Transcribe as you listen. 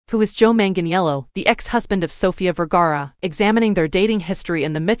who is Joe Manganiello, the ex-husband of Sofía Vergara, examining their dating history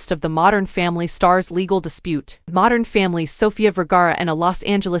in the midst of the Modern Family star's legal dispute. Modern Family's Sofía Vergara and a Los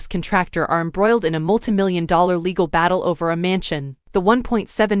Angeles contractor are embroiled in a multi-million-dollar legal battle over a mansion. The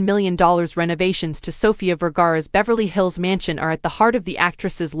 $1.7 million renovations to Sofía Vergara's Beverly Hills mansion are at the heart of the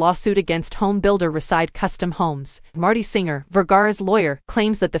actress's lawsuit against home builder Reside Custom Homes. Marty Singer, Vergara's lawyer,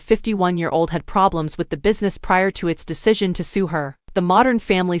 claims that the 51-year-old had problems with the business prior to its decision to sue her. The Modern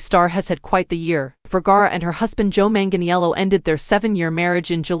Family star has had quite the year. Vergara and her husband Joe Manganiello ended their 7-year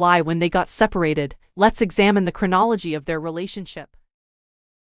marriage in July when they got separated. Let's examine the chronology of their relationship.